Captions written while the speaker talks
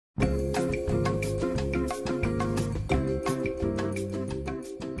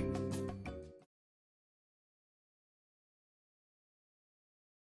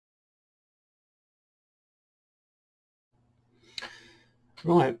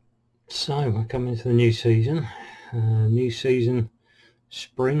Right, so we're coming into the new season.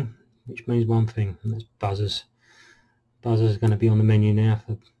 Spring, which means one thing, and that's buzzers. Buzzers are going to be on the menu now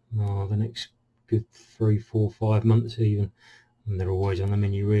for the next good 3, 4, 5 months even. And they're always on the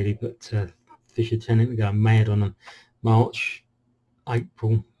menu really, but fish are tending to go mad on them. March,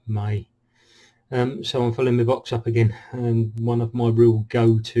 April, May. So I'm filling my box up again, and one of my real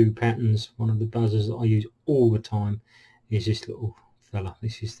go-to patterns, one of the buzzers that I use all the time, is this little fella.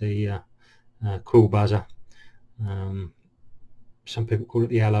 This is the Quill buzzer. Some people call it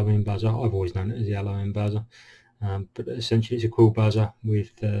the Halloween buzzer. I've always known it as the Halloween buzzer, but essentially it's a Quill buzzer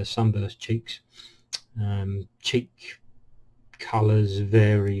with sunburst cheeks. Cheek colours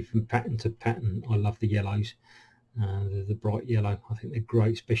vary from pattern to pattern. I love the yellows, the bright yellow. I think they're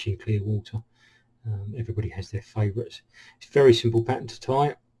great, especially in clear water. Everybody has their favourites. It's a very simple pattern to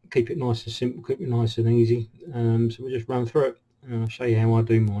tie. Keep it nice and simple, keep it nice and easy. So we'll just run through it and I'll show you how I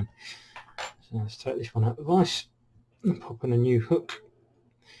do mine. So let's take this one out of the vise and pop in a new hook.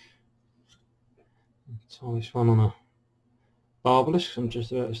 Tie this one on a barbless. I'm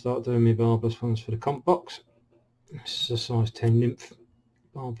just about to start doing my barbless ones for the comp box. This is a size 10 nymph,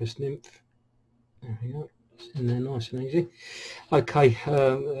 barbless nymph. There we go. In there nice and easy. Okay,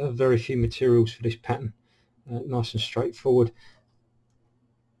 very few materials for this pattern, nice and straightforward.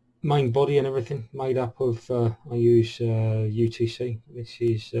 Main body and everything made up of I use UTC. This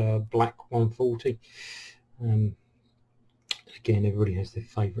is black 140. Again, everybody has their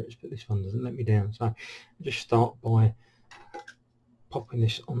favourites, but this one doesn't let me down, so I'll just start by popping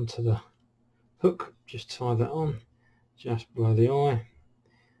this onto the hook. Just tie that on just below the eye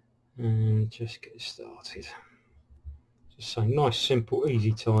and just get started. Just so nice, simple,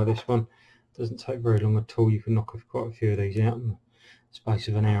 easy tie. This one doesn't take very long at all. You can knock off quite a few of these out in the space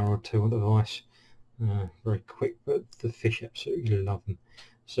of an hour or two on the vise. Very quick, but the fish absolutely love them.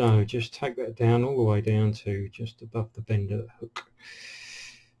 So just take that down all the way down to just above the bend of the hook.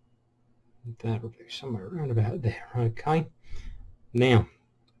 That'll do, somewhere around about there. Okay, now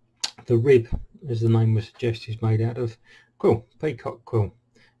the rib, as the name would suggest, is made out of quill, peacock quill,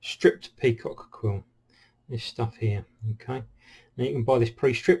 stripped peacock quill. This stuff here. Okay, now you can buy this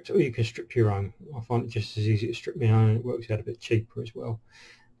pre-stripped or you can strip your own. I find it just as easy to strip my own. It works out a bit cheaper as well.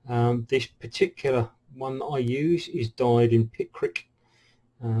 This particular one that I use is dyed in picric.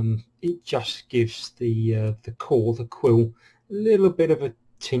 It just gives the core, the quill, a little bit of a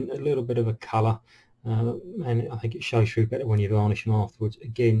tint, a little bit of a colour, and I think it shows through better when you varnish them afterwards.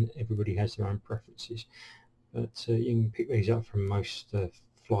 Again, everybody has their own preferences, but you can pick these up from most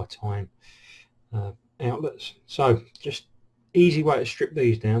fly tying outlets. So just easy way to strip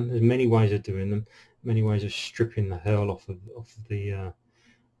these down. There's many ways of doing them, many ways of stripping the herl off of the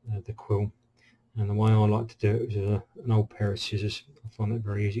quill. And the way I like to do it is an old pair of scissors. I find that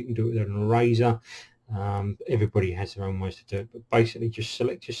very easy. You can do it with an razor. Everybody has their own ways to do it, but basically just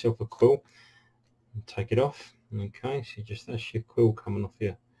select yourself a quill and take it off. Okay, so just that's your quill coming off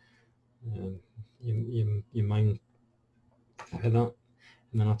your main feather,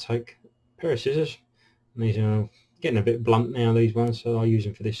 and then I'll take a pair of scissors. And these are getting a bit blunt now, these ones, so I use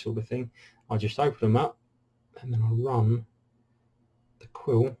them for this sort of thing. I just open them up and then I run the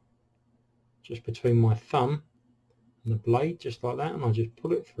quill just between my thumb and the blade, just like that, and I just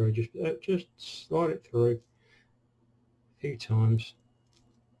pull it through, just slide it through a few times.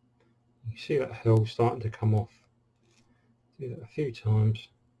 You see that herl starting to come off. Do that a few times,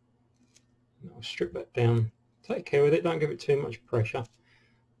 and I'll strip that down. Take care with it, don't give it too much pressure,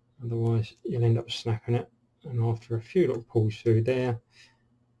 otherwise you'll end up snapping it. And after a few little pulls through there,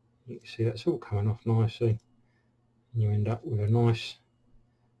 you can see that's all coming off nicely, and you end up with a nice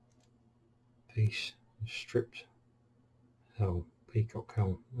piece of stripped herl, peacock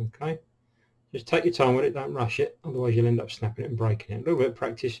herl. Okay, just take your time with it, don't rush it, otherwise you'll end up snapping it and breaking it. A little bit of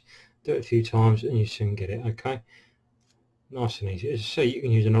practice, do it a few times and you soon get it. Okay, nice and easy. As I say, you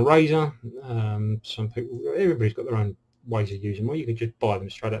can use an eraser. Some people, everybody's got their own ways of using them, or you can just buy them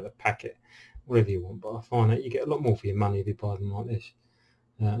straight out of the packet, whatever you want, but I find that you get a lot more for your money if you buy them like this.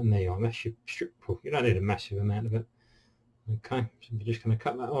 And there you are, that's your strip pull. You don't need a massive amount of it. Okay, so we're just going to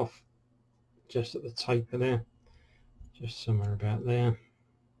cut that off just at the taper there, just somewhere about there,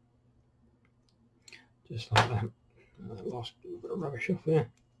 just like that. Last little bit of rubbish off there.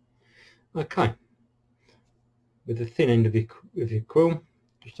 Okay, with the thin end of your quill,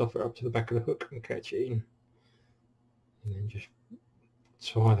 just offer it up to the back of the hook and catch it in, and then just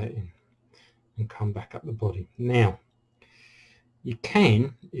tie that in and come back up the body. Now you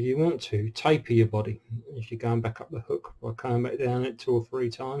can, if you want to, taper your body if you're going back up the hook by coming back down it 2 or 3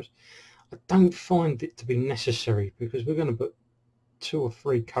 times. I don't find it to be necessary because we're going to put 2 or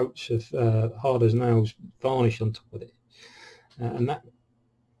 3 coats of hard as nails varnish on top of it, and that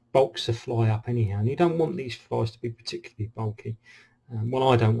bulks the fly up anyhow. And you don't want these flies to be particularly bulky. Well,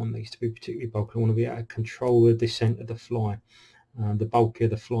 I don't want these to be particularly bulky. I want to be able to control the descent of the fly. The bulkier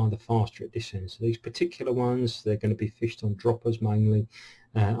the fly, the faster it descends. So these particular ones, they're going to be fished on droppers mainly,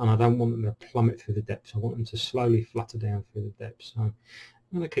 and I don't want them to plummet through the depths. I want them to slowly flutter down through the depths. So I'm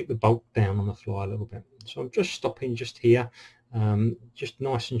going to keep the bulk down on the fly a little bit. So I'm just stopping just here, just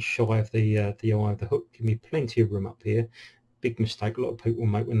nice and shy of the eye of the hook. Give me plenty of room up here. Big mistake a lot of people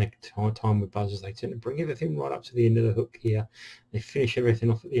make when they time with buzzers. They tend to bring everything right up to the end of the hook here. They finish everything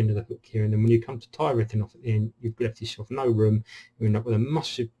off at the end of the hook here, and then when you come to tie everything off at the end, you've left yourself no room. You end up with a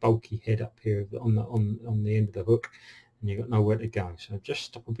massive bulky head up here on the end of the hook, and you've got nowhere to go. So just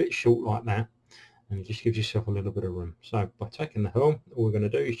stop a bit short like that, and it just gives yourself a little bit of room. So by taking the herl, all we're going to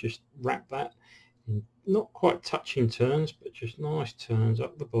do is just wrap that in not quite touching turns, but just nice turns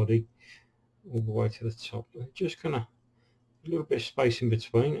up the body all the way to the top. And just going to a little bit of space in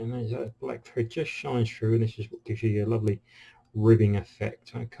between, and then that black thread just shines through, and this is what gives you your lovely ribbing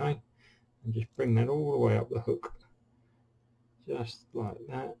effect. Okay, and just bring that all the way up the hook, just like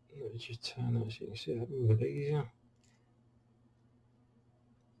that. Let's just turn that so you can see that a little bit easier.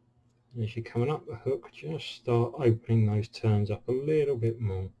 And as you're coming up the hook, just start opening those turns up a little bit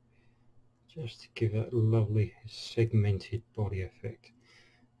more, just to give that lovely segmented body effect.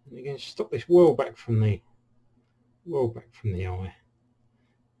 And again, stop this well back from the eye.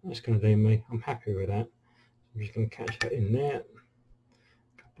 That's going to do me. I'm happy with that. I'm just going to catch that in there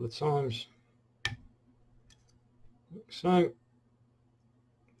a couple of times, like so.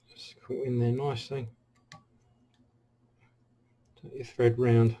 It's caught in there nicely. Take your thread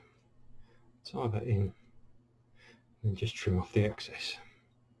round, tie that in, and just trim off the excess.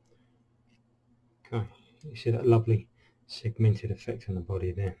 Okay, you see that lovely segmented effect on the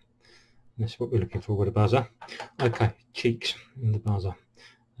body there. That's what we're looking for with a buzzer. Okay, cheeks in the buzzer.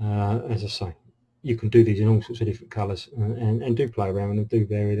 As I say, you can do these in all sorts of different colours, and do play around and do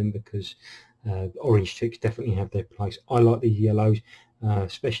vary them, because orange cheeks definitely have their place. I like the yellows,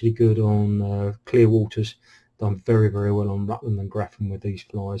 especially good on clear waters. Done very, very well on Rutland and Grafton with these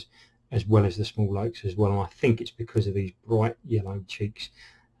flies, as well as the small lakes as well. And I think it's because of these bright yellow cheeks.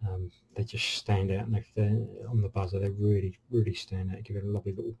 They just stand out, and if they're on the buzzer, they really, really stand out. Give it a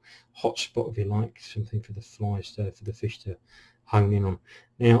lovely little hot spot, if you like, something for the flies to, for the fish to hone in on.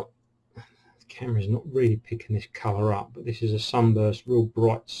 Now, the camera's not really picking this colour up, but this is a sunburst, real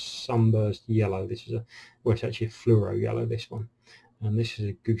bright sunburst yellow. This is well, it's actually a fluoro yellow, this one, and this is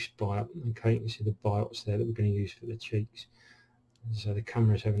a goose biot. Okay, you can see the biots there that we're going to use for the cheeks. So the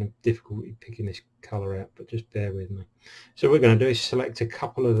camera is having a difficulty picking this colour out, but just bear with me. So what we're going to do is select a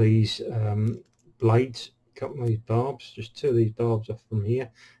couple of these blades, a couple of these barbs, just 2 of these barbs off from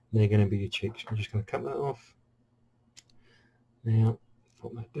here, and they're going to be your cheeks. I'm just going to cut that off. Now,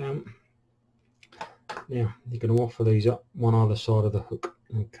 put that down. Now, you're going to offer these up one either side of the hook,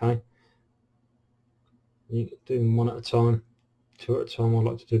 okay? You can do them one at a time, 2 at a time. I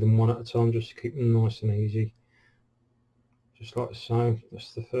like to do them one at a time just to keep them nice and easy. Just like so.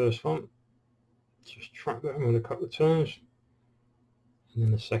 That's the first one. Just track that with a couple of turns, and then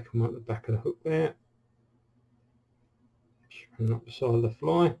the second one at the back of the hook there. Just run up the side of the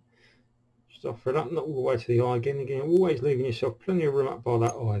fly. Just offer it up, not all the way to the eye again. Again, always leaving yourself plenty of room up by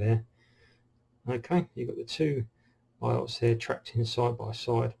that eye there. Okay, you've got the 2 biots there trapped in side by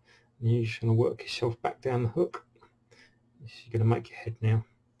side, and you're just going to work yourself back down the hook. This is going to make your head now.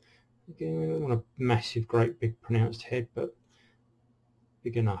 Again, we don't want a massive, great, big, pronounced head, but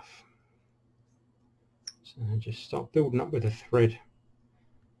big enough. So just start building up with a thread.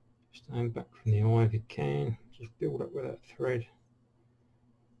 Stand back from the eye if you can. Just build up with that thread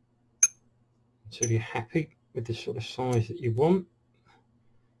until you're happy with the sort of size that you want.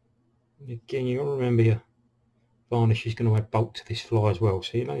 And again, you've got to remember your varnish is going to add bulk to this fly as well,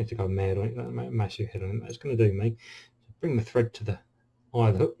 so you don't need to go mad on it. Don't make a massive head on it. That's going to do me. So bring the thread to the eye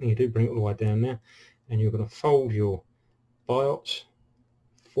of the hook, and you do bring it all the way down there, and you're going to fold your biots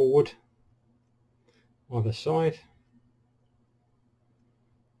forward either side,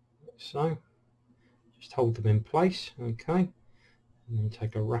 like so. Just hold them in place, okay, and then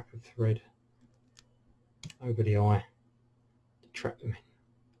take a wrap of thread over the eye to trap them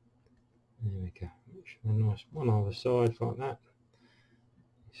in. There we go. Make sure they're nice, one either side like that.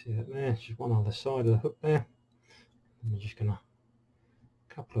 You see that there? It's just one other side of the hook there. And we're just gonna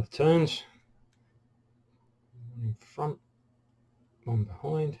couple of turns, one in front, one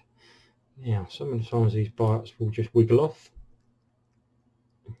behind. Now, some of the times these biots will just wiggle off,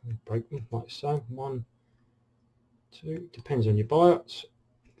 break them like so. 1, 2, depends on your biots.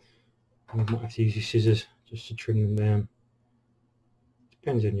 You might have to use your scissors just to trim them down.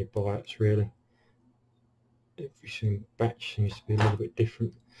 Depends on your biots really. Every batch seems to be a little bit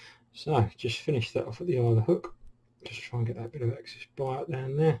different. So just finish that off at the eye of the hook. Just try and get that bit of excess biot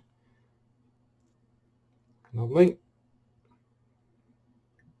down there. Lovely.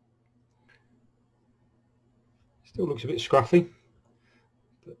 Still looks a bit scruffy,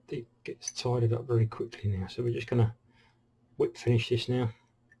 but it gets tidied up very quickly now. So we're just going to whip finish this now.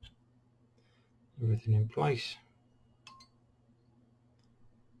 Everything in place.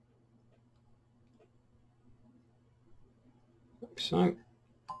 Like so.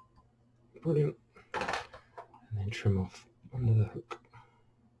 Brilliant. And then trim off under the hook.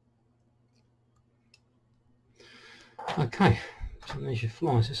 Okay, so there's your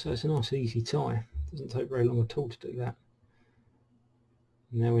flies. So it's a nice easy tie. Doesn't take very long at all to do that.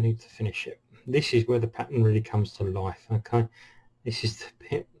 Now we need to finish it. This is where the pattern really comes to life. Okay, this is the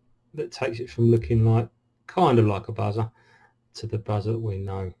bit that takes it from looking like kind of like a buzzer to the buzzer that we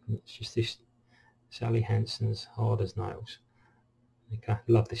know. It's just this Sally Hansons Hard as Nails. Okay,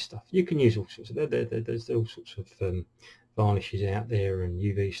 love this stuff. You can use all sorts of there's all sorts of varnishes out there and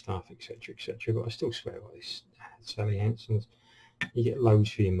UV stuff, etc., etc. But I still swear by this Sally Hansons. You get loads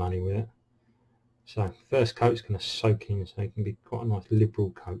for your money with it. So first coat's going to soak in, so it can be quite a nice liberal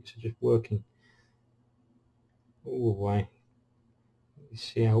coat. So just working all the way. You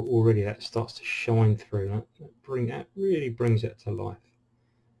see how already that starts to shine through. That really brings it to life.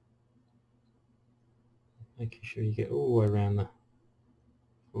 Making sure you get all the way around the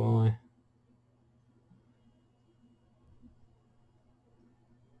fly.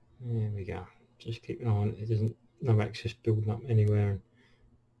 There we go. Just keep an eye on it. There's no excess building up anywhere and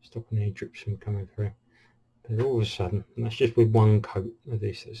stopping any drips from coming through. But all of a sudden, and that's just with one coat of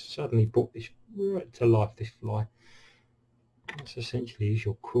this, that's suddenly brought this right to life, this fly. That's essentially is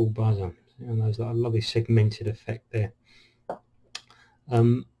your Quill buzzer. And there's like a lovely segmented effect there.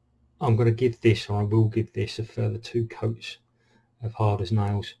 I'm going to give this, or I will give this, a further 2 coats of Hard as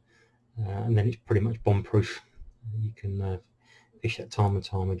Nails, and then it's pretty much bomb proof. You can fish that time and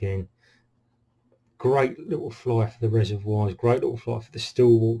time again. Great little fly for the reservoirs, great little fly for the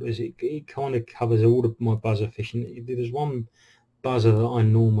still waters. It kind of covers all of my buzzer fishing. There's one buzzer that I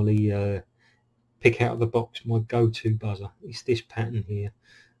normally pick out of the box, my go-to buzzer. It's this pattern here.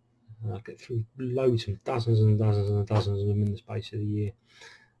 I get through loads and dozens and dozens and dozens of them in the space of the year.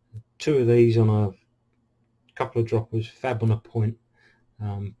 2 of these on a couple of droppers, fab on a point.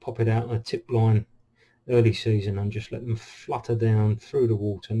 Pop it out on a tip line early season and just let them flutter down through the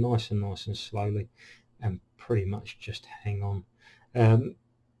water nice and slowly, and pretty much just hang on.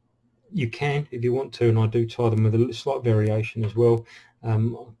 You can, if you want to, and I do tie them with a slight variation as well. I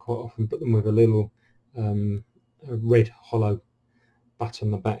quite often put them with a little a red hollow butt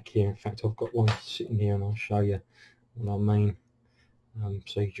on the back here. In fact, I've got one sitting here and I'll show you what I mean.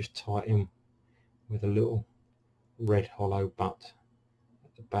 So you just tie it in with a little red hollow butt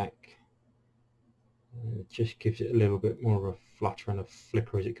at the back. It just gives it a little bit more of a flutter and a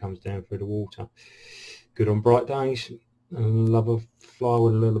flicker as it comes down through the water. Good on bright days. I love a fly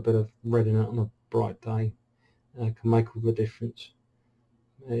with a little bit of red in it on a bright day. Can make all the difference.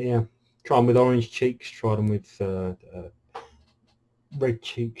 Yeah, try them with orange cheeks, try them with red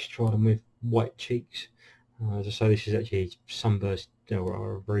cheeks, try them with white cheeks. As I say, this is actually sunburst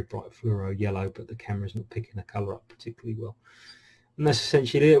or a very bright fluoro yellow, but the camera's not picking the colour up particularly well. And that's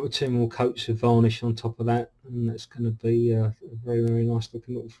essentially it, with 2 more coats of varnish on top of that, and that's going to be a very, very nice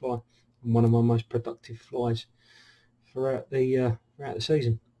looking little fly, and one of my most productive flies throughout the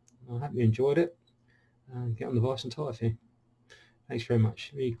season. I hope you enjoyed it. Get on the vise and tie a few. Thanks very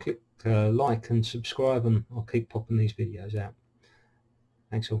much. You click like and subscribe, and I'll keep popping these videos out.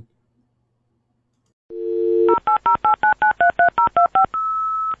 Thanks all.